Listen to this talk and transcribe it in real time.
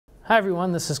Hi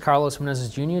everyone, this is Carlos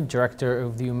Menezes Jr., Director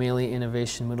of the O'Malley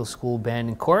Innovation Middle School Band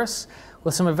and Chorus,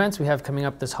 with some events we have coming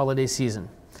up this holiday season.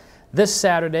 This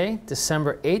Saturday,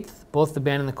 December 8th, both the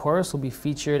band and the chorus will be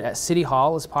featured at City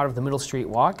Hall as part of the Middle Street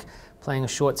Walk, playing a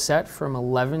short set from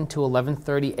 11 to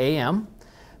 11:30 a.m.,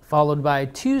 followed by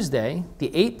Tuesday, the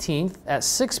 18th at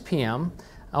 6 p.m.,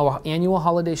 our annual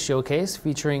holiday showcase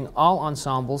featuring all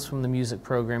ensembles from the music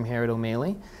program here at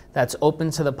O'Malley. That's open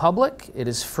to the public, it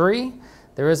is free.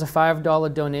 There is a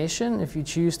 $5 donation if you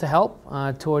choose to help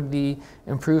toward the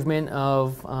improvement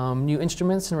of new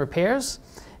instruments and repairs.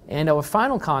 And our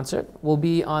final concert will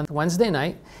be on Wednesday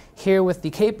night here with the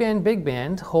Cape Band Big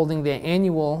Band holding their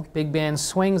annual Big Band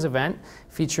Swings event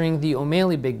featuring the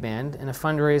O'Malley Big Band and a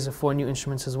fundraiser for new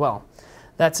instruments as well.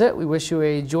 That's it. We wish you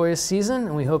a joyous season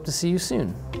and we hope to see you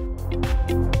soon.